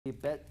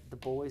Bet the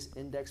Boys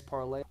Index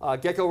Parlay.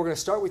 Gecko, we're going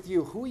to start with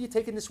you. Who are you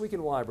taking this week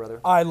and why,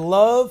 brother? I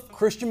love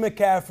Christian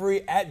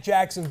McCaffrey at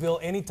Jacksonville,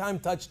 anytime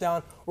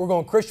touchdown. We're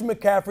going Christian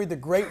McCaffrey, the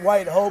great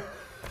white hope.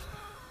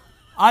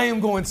 I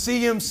am going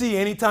CMC,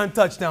 anytime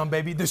touchdown,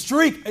 baby. The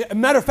streak,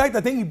 matter of fact,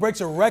 I think he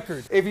breaks a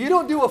record. If you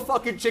don't do a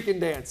fucking chicken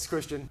dance,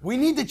 Christian. We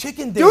need the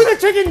chicken dance. Do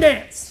the chicken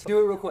dance! Do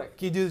it real quick.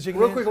 Can you do the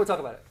chicken dance? Real quick, we'll talk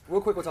about it. Real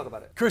quick, we'll talk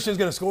about it. Christian's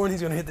going to score and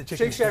he's going to hit the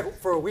chicken Shake Shack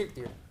for a week,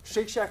 dude.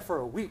 Shake Shack for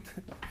a week.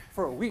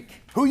 For a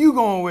week. Who you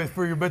going with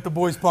for your Bet the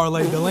Boys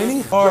parlay,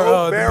 Delaney?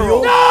 Joe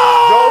Barrow.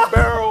 No! Joe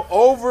Barrow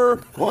over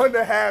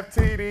 1.5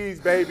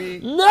 TDs,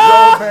 baby. No!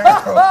 Joe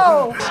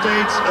Barrow.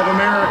 States of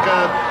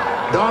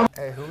America.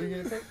 Hey, who are you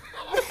going to take?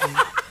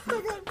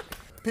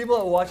 People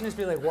that are watching this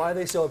be like, why are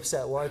they so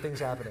upset? Why are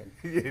things happening?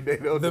 Yeah, they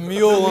know the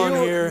mule on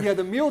here. Yeah,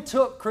 the mule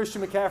took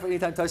Christian McCaffrey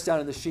anytime touchdown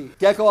in the sheet.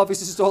 Gecko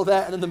obviously stole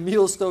that, and then the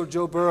mule stole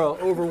Joe Burrow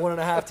over 1.5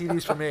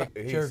 TDs for me.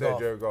 He said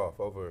Jared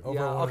Goff over.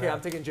 Yeah, okay, I'm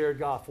taking Jared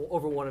Goff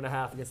over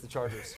 1.5 against the Chargers.